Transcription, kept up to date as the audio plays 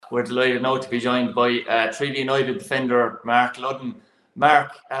we're delighted now to be joined by Treaty United defender Mark Ludden.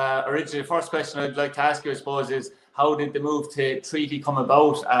 Mark, originally the first question I'd like to ask you, I suppose, is how did the move to Treaty come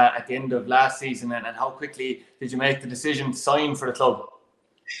about at the end of last season, and how quickly did you make the decision to sign for the club?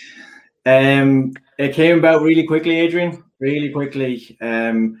 It came about really quickly, Adrian, really quickly.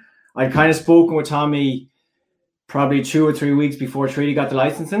 I'd kind of spoken with Tommy probably 2 or 3 weeks before Treaty got the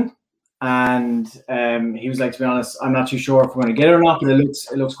licensing. And he was like, to be honest, I'm not too sure if we're going to get it or not, but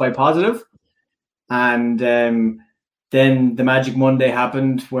it looks quite positive. And then the Magic Monday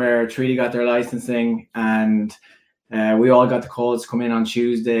happened where Treaty got their licensing, and we all got the calls to come in on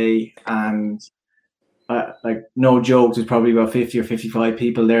Tuesday. And like, no joke, there's probably about 50 or 55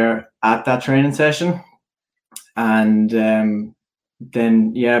 people there at that training session. And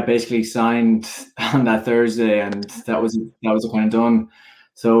then basically signed on that Thursday, and that was kind of done.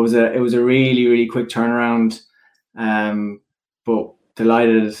 So it was a really, really quick turnaround, but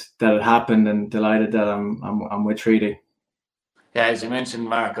delighted that it happened, and delighted that I'm with Treaty. Yeah, as you mentioned,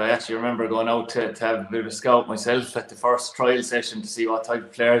 Mark, I actually remember going out to have a bit of a scout myself at the first trial session to see what type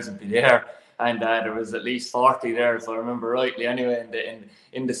of players would be there, and there was at least 40 there, if I remember rightly. Anyway,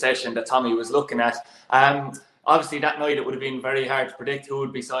 in the session that Tommy was looking at. Obviously, that night it would have been very hard to predict who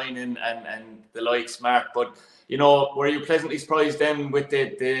would be signing and the likes, Mark. But, you know, were you pleasantly surprised then with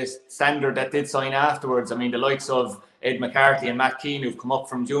the standard that did sign afterwards? I mean, the likes of Ed McCarthy and Matt Keane, who've come up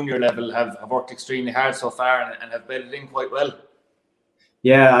from junior level, have worked extremely hard so far and have bedded in quite well.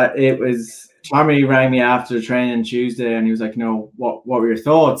 Yeah, it was. Tommy rang me after the training Tuesday, and he was like, you know, what were your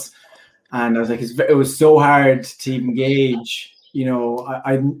thoughts? And I was like, it was so hard to even gauge. You know,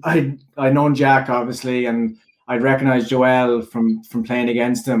 I known Jack, obviously, and I'd recognise Joel from playing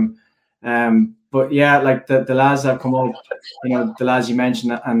against him. But yeah, like the lads that have come up, you know, the lads you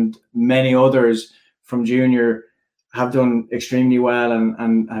mentioned and many others from junior have done extremely well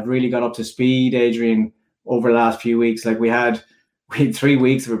and have really got up to speed, Adrian, over the last few weeks. Like we had 3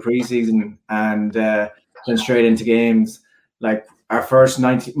 weeks of a preseason and then straight into games. Like my first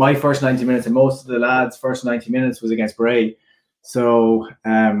 90 minutes and most of the lads' first 90 minutes was against Bray. So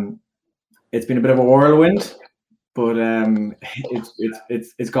it's been a bit of a whirlwind, but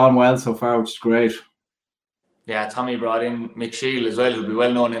it's gone well so far, which is great. Yeah, Tommy brought in Mick Shield as well, who'll be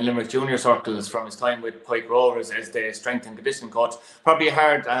well known in Limerick junior circles from his time with Pike Rovers as the strength and conditioning coach. Probably a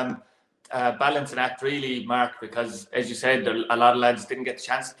hard balancing act, really, Mark, because as you said, a lot of lads didn't get the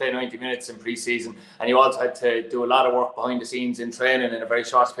chance to play 90 minutes in pre-season, and you also had to do a lot of work behind the scenes in training in a very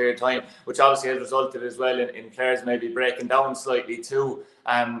short period of time, which obviously has resulted as well in players maybe breaking down slightly too.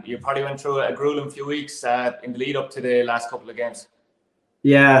 You probably went through a grueling few weeks in the lead up to the last couple of games.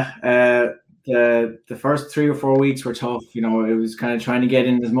 Yeah, the first 3 or 4 weeks were tough. You know, it was kind of trying to get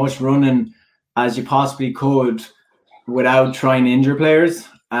in as much running as you possibly could without trying to injure players.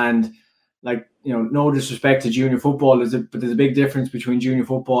 And like, you know, no disrespect to junior football, but there's a big difference between junior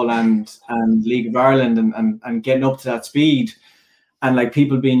football and League of Ireland and getting up to that speed, and like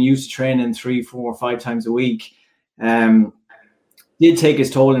people being used to training 3, 4, 5 times a week. Did take its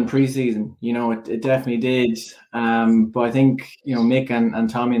toll in pre-season, you know, it definitely did. But I think, you know, Mick and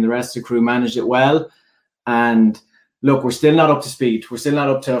Tommy and the rest of the crew managed it well. And look, we're still not up to speed. We're still not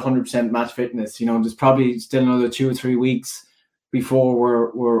up to 100% match fitness. You know, there's probably still another 2 or 3 weeks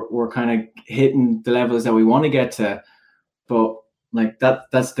before we're kind of hitting the levels that we want to get to. But like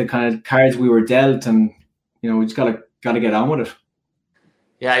that's the kind of cards we were dealt, and you know, we just gotta get on with it.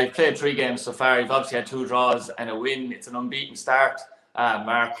 Yeah, you've played 3 games so far. You've obviously had 2 draws and a win. It's an unbeaten start,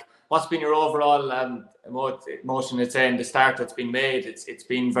 Mark. What's been your overall emotion? It's in the start that's been made. It's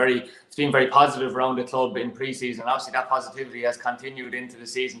been very positive around the club in pre-season. Obviously, that positivity has continued into the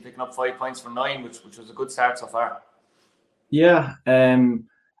season, picking up 5 points from 9, which was a good start so far. Yeah,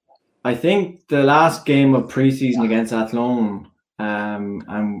 I think the last game of pre-season against Athlone,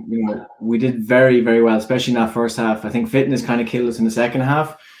 and you know, we did very, very well, especially in that first half. I think fitness kind of killed us in the second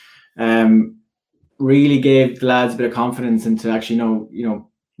half. Really gave the lads a bit of confidence into actually you know,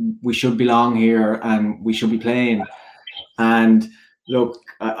 we should belong here and we should be playing. And look,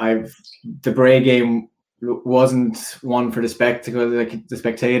 the Bray game wasn't one for the spectacle, like the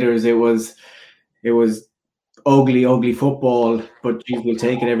spectators. It was ugly football, but geez, we'll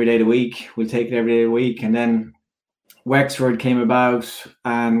take it every day of the week. And then Wexford came about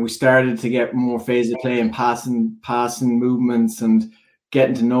and we started to get more phase of play and passing movements and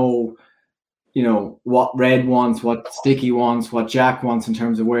getting to know, you know, what Red wants, what Sticky wants, what Jack wants in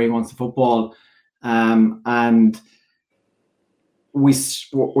terms of where he wants the football. And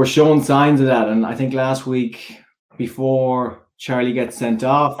we're showing signs of that. And I think last week, before Charlie gets sent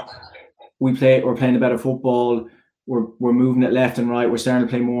off, we're playing a better football. we're moving it left and right. We're starting to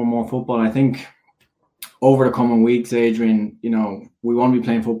play more and more football. And I think over the coming weeks, Adrian, we want to be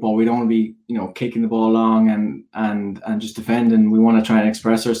playing football. We don't want to be, kicking the ball along and just defending. We want to try and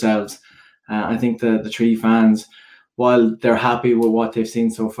express ourselves. I think the Three fans, while they're happy with what they've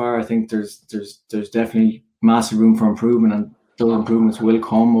seen so far, I think there's definitely massive room for improvement, and those improvements will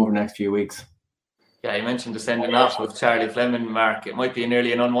come over the next few weeks. Yeah, you mentioned the sending off with Charlie Fleming, Mark. It might be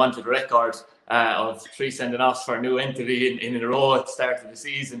nearly an unwanted record of 3 sending offs for a new entity in a row at the start of the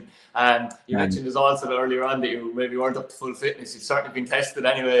season. You mentioned as also earlier on that you maybe weren't up to full fitness. You've certainly been tested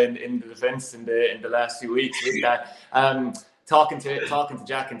anyway in the defence in the last few weeks with that. Talking to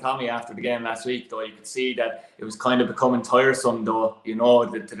Jack and Tommy after the game last week, though, you could see that it was kind of becoming tiresome, though,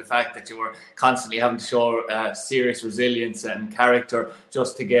 to the fact that you were constantly having to show serious resilience and character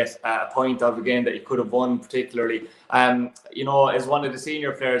just to get a point out of a game that you could have won, particularly. As one of the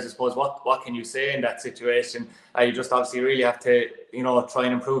senior players, I suppose, what can you say in that situation? You just obviously really have to, try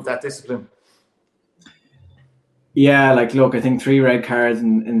and improve that discipline. Yeah, look, I think 3 red cards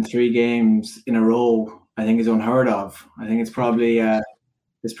in 3 games in a row, I think, is unheard of. I think it's probably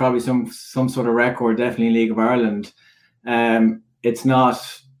some sort of record, definitely in League of Ireland. It's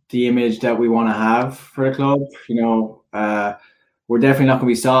not the image that we want to have for the club. We're definitely not going to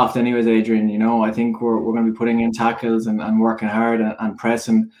be soft anyways, Adrian. I think we're going to be putting in tackles and working hard and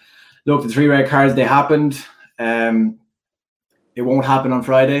pressing. Look, the 3 red cards, they happened. It won't happen on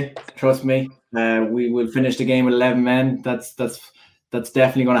Friday. Trust me. We will finish the game with 11 men. That's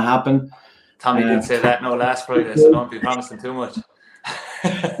definitely going to happen. Tommy did say that last Friday, so don't be promising too much.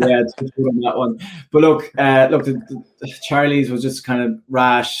 Yeah, it's good on that one. But look, the Charlie's was just kind of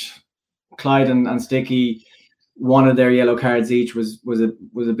rash. Clyde and Sticky, one of their yellow cards each was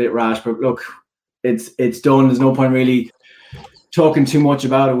a bit rash. But look, it's done. There's no point really talking too much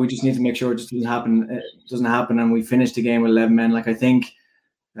about it. We just need to make sure it just doesn't happen, and we finish the game with 11 men. I think,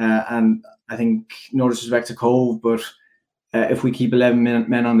 and I think, no disrespect to Cove, but if we keep 11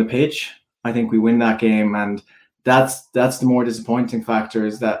 men on the pitch, I think we win that game. And that's the more disappointing factor,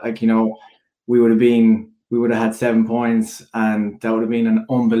 is that we would have had 7 points, and that would have been an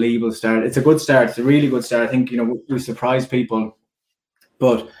unbelievable start. It's a good start. It's a really good start. I think we surprised people,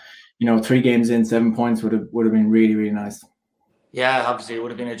 but 3 games in, 7 points would have been really, really nice. Yeah, obviously it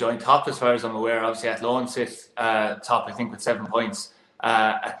would have been a joint top as far as I'm aware. Obviously Athlone sit top, I think, with 7 points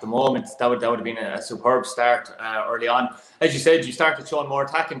at the moment. That would have been a superb start early on. As you said, you started showing more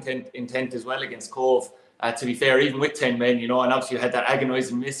attack intent as well against Cove. To be fair, even with 10 men, and obviously you had that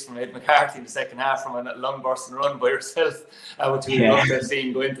agonising miss from Ed McCarthy in the second half from a long burst and run by yourself, which we love to have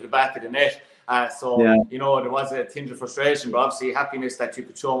seen go into the back of the net. There was a tinge of frustration, but obviously happiness that you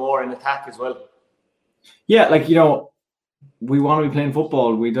could show more in attack as well. Yeah, we want to be playing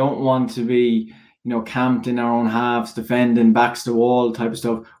football. We don't want to be, camped in our own halves, defending, backs to the wall type of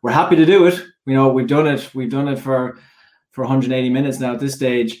stuff. We're happy to do it. We've done it. We've done it for 180 minutes now at this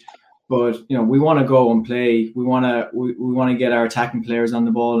stage. But we want to go and play. We want to get our attacking players on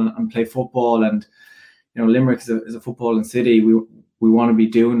the ball and play football. And Limerick is a footballing city. We want to be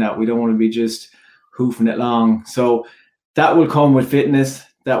doing that. We don't want to be just hoofing it long. So that will come with fitness.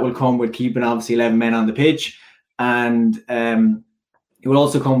 That will come with keeping obviously 11 men on the pitch, and it will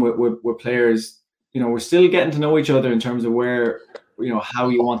also come with players. We're still getting to know each other in terms of where how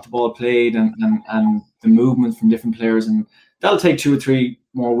you want the ball played and the movements from different players, and that'll take 2 or 3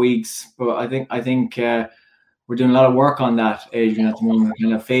 more weeks. But I think we're doing a lot of work on that, Adrian, at the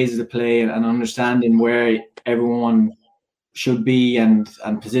moment, phases of play and understanding where everyone should be and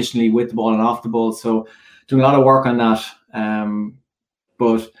positionally with the ball and off the ball. So doing a lot of work on that.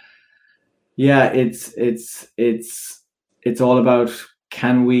 But yeah, it's all about,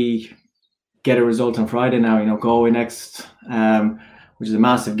 can we get a result on Friday now? Galway next, which is a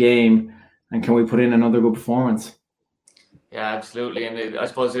massive game, and can we put in another good performance? Yeah, absolutely. And I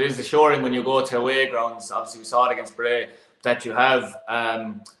suppose it is assuring when you go to away grounds. Obviously, we saw it against Bray, that you have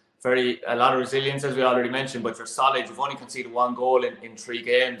a lot of resilience, as we already mentioned, but you're solid. You've only conceded 1 goal in 3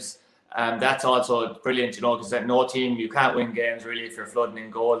 games. That's also brilliant, because that no team, you can't win games really if you're flooding in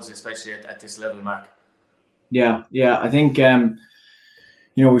goals, especially at this level, Mark. Yeah. I think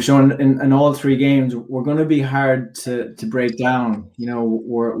we've shown in all 3 games we're going to be hard to break down.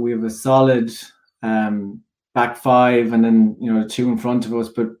 We have a solid back 5, and then 2 in front of us,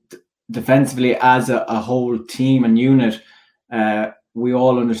 but defensively as a whole team and unit, we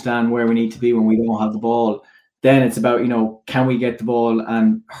all understand where we need to be when we don't have the ball. Then it's about, can we get the ball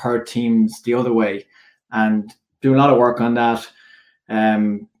and hurt teams the other way, and doing a lot of work on that.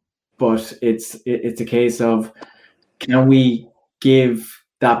 But it's a case of, can we give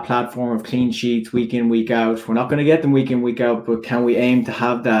that platform of clean sheets week in, week out. We're not going to get them week in, week out, but can we aim to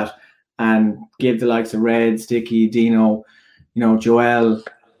have that and give the likes of Red, Sticky, Dino, Joel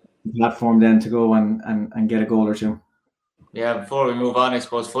platform then to go and get a goal or two? Yeah, before we move on, I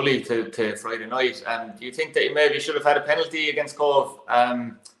suppose, fully to Friday night, do you think that you maybe should have had a penalty against Cove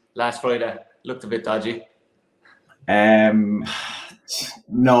last Friday? Looked a bit dodgy. No,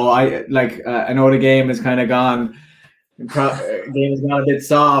 I know the game is kind of gone. Game is not a bit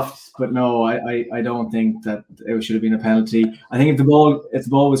soft, but no, I don't think that it should have been a penalty. I think if the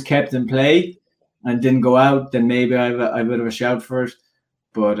ball was kept in play and didn't go out, then maybe I have a bit of a shout for it.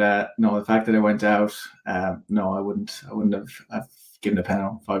 But no, the fact that it went out, no, I wouldn't have given a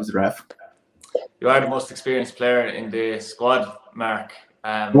penalty if I was the ref. You are the most experienced player in the squad, Mark.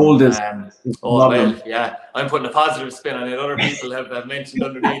 Oldest. Well, yeah. I'm putting a positive spin on it. Other people have mentioned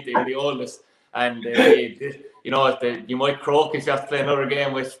underneath you're the oldest. And, you might croak if you have to play another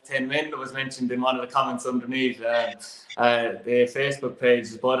game with 10 men. That was mentioned in one of the comments underneath the Facebook page.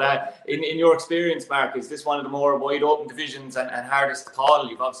 But in your experience, Mark, is this one of the more wide open divisions and hardest to call?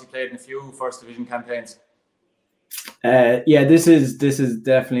 You've obviously played in a few first division campaigns. Yeah, this is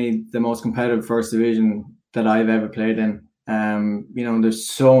definitely the most competitive first division that I've ever played in. There's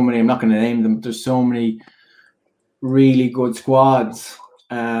so many, I'm not going to name them, there's so many really good squads,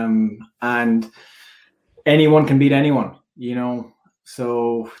 and anyone can beat anyone,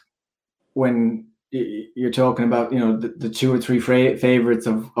 so when you're talking about, the two or three favourites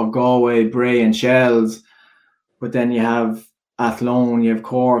of Galway, Bray and Shells, but then you have Athlone, you have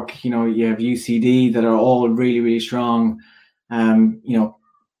Cork, you have UCD that are all really, really strong.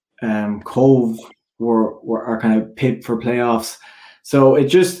 Cove are kind of pipped for playoffs. So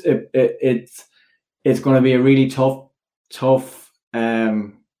it's going to be a really tough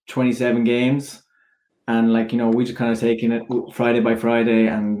 27 games. And we just kind of taking it Friday by Friday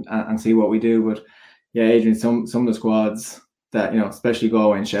and see what we do. But yeah, Adrian, some of the squads that, especially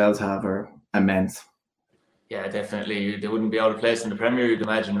Galway and Shells have are immense. Yeah, definitely. They wouldn't be out of place in the Premier, you'd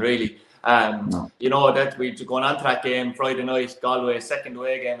imagine, really. No. That we're going on to that game Friday night, Galway, second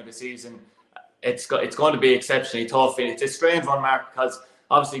away game of the season. It's going to be exceptionally tough. It's a strange one, Mark, because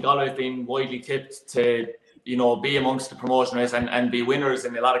obviously Galway have been widely tipped to, be amongst the promotion race and be winners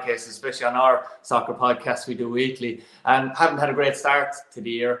in a lot of cases, especially on our soccer podcast we do weekly. And haven't had a great start to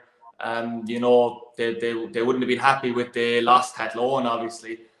the year. They wouldn't have been happy with the loss at Athlone,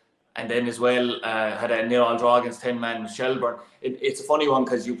 obviously. And then as well, had a 0-0 draw against 10-man Shelburne. It's a funny one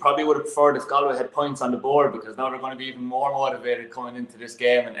because you probably would have preferred if Galway had points on the board, because now they're going to be even more motivated coming into this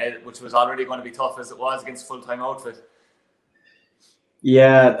game, and which was already going to be tough as it was against a full-time outfit.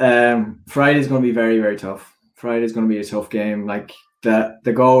 Yeah, Friday's going to be very, very tough. Friday's going to be a tough game. Like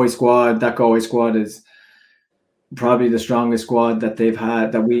the Galway squad is probably the strongest squad that they've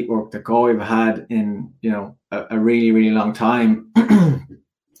had, that Galway have had in a really, really long time.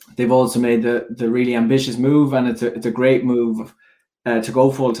 They've also made the really ambitious move, and it's a great move to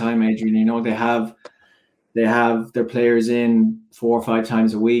go full time, Adrian. They have their players in 4 or 5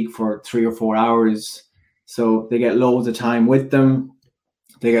 times a week for 3 or 4 hours, so they get loads of time with them.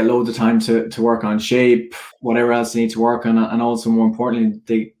 They get loads of time to work on shape, whatever else they need to work on, and also more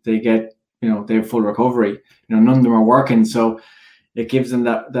importantly, they get they have full recovery. None of them are working, so it gives them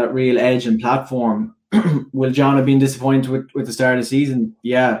that real edge and platform. Will John have been disappointed with the start of the season?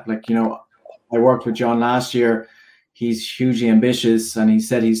 Yeah, I worked with John last year. He's hugely ambitious, and he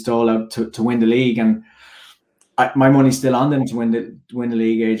said he's stalled out to win the league. And my money's still on them to win the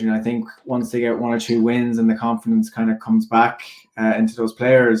league, Adrian. I think once they get 1 or 2 wins and the confidence kind of comes back into those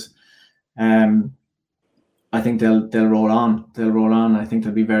players, I think they'll roll on. They'll roll on. I think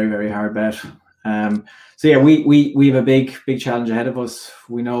they'll be very, very hard bet. So yeah, we have a big challenge ahead of us.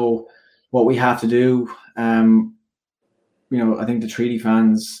 We know what we have to do. I think the Treaty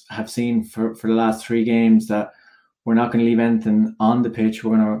fans have seen for the last 3 games that we're not going to leave anything on the pitch.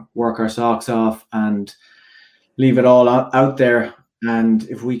 We're going to work our socks off and leave it all out there. And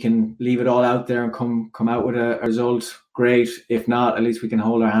if we can leave it all out there and come out with a result, great. If not, at least we can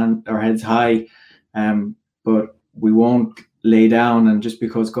hold our heads high. But we won't lay down. And just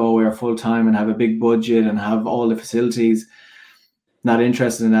because Galway are full time and have a big budget and have all the facilities, not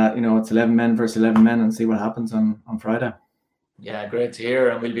interested in that. It's 11 men versus 11 men, and see what happens on Friday. Yeah, great to hear.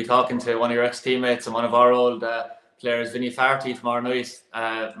 And we'll be talking to one of your ex-teammates and one of our old players, Vinny Farty, tomorrow night,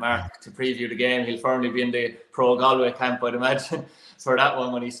 Mark, to preview the game. He'll firmly be in the pro Galway camp, I'd imagine, for that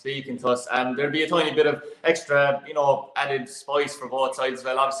one when he's speaking to us. And there'll be a tiny bit of extra, added spice for both sides as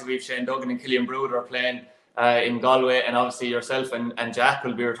well. Obviously, we've Shane Duggan and Killian Bruder playing in Galway, and obviously yourself and Jack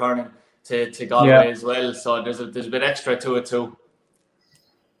will be returning to Galway as well. So there's a bit extra to it too.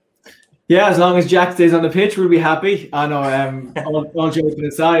 Yeah, as long as Jack stays on the pitch, we'll be happy. I know. All joking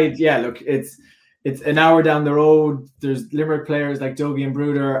aside, yeah. Look, it's an hour down the road. There's Limerick players like Dougie and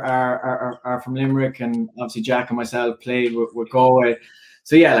Bruder are from Limerick, and obviously Jack and myself played with Galway.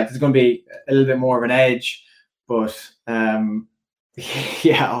 So yeah, like there's going to be a little bit more of an edge, but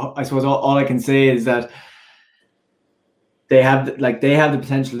yeah, I suppose all I can say is that they have the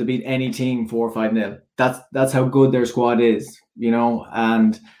potential to beat any team 4 or 5-0. That's how good their squad is,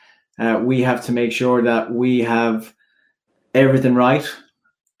 and we have to make sure that we have everything right.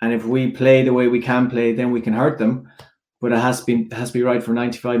 And if we play the way we can play, then we can hurt them. But it has to be right for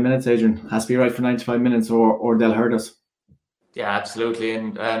 95 minutes, Adrian. It has to be right for 95 minutes or they'll hurt us. Yeah, absolutely.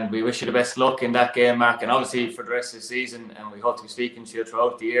 And we wish you the best luck in that game, Mark. And obviously for the rest of the season. And we hope to be speaking to you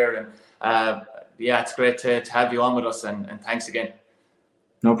throughout the year. And yeah, it's great to have you on with us. And thanks again.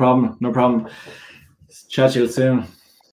 No problem. Chat to you soon.